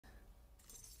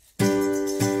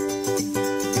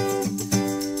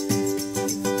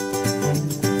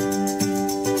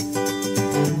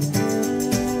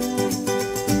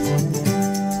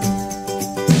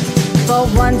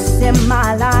once in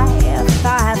my life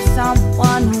I have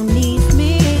someone who needs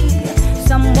me,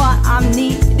 someone I've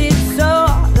needed so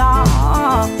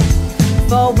long.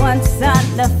 For once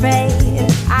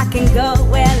unafraid, I can go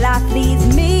where life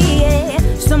leads me.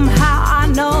 Somehow I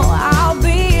know I'll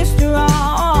be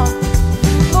strong.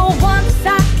 For once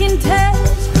I can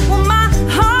touch what my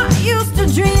heart used to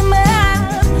dream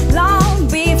of long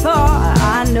before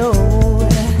I know.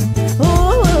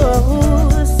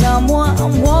 Ooh,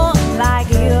 someone warm like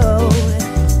you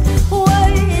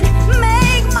would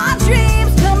make my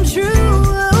dreams come true.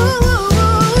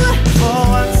 For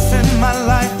once in my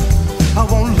life, I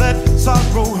won't let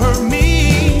sorrow hurt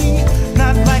me,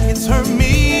 not like it's hurt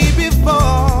me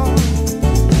before.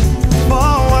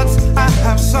 For once I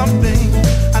have something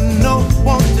I know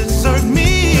won't desert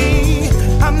me.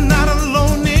 I'm not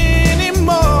alone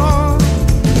anymore.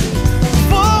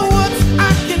 For once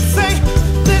I can say,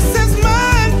 this is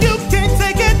mine, you can't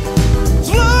take it. As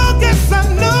long as I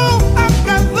know I've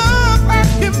got love, I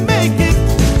can make it.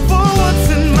 For once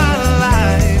in my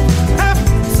life, have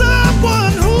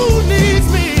someone who needs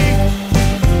me.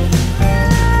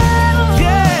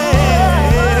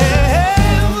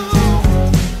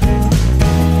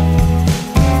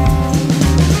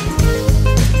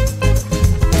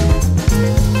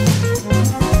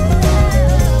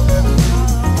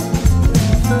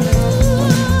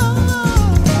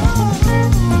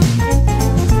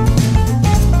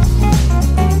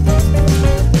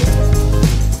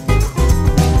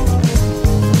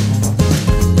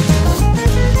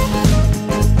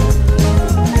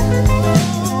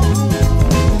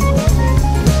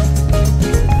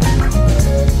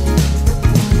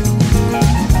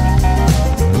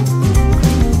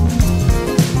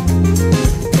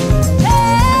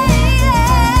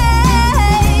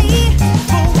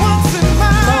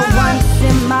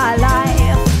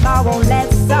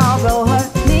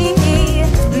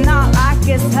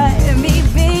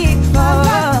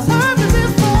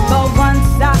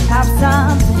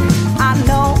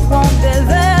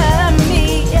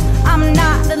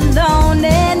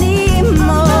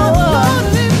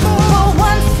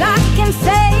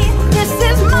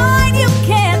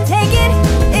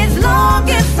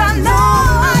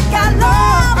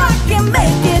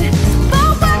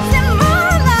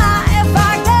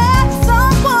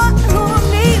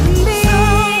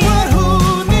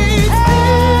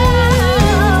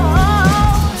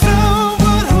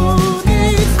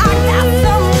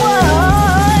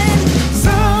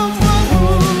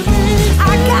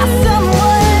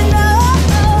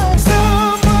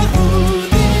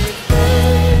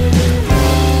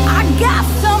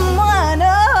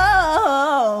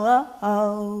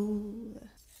 Oh.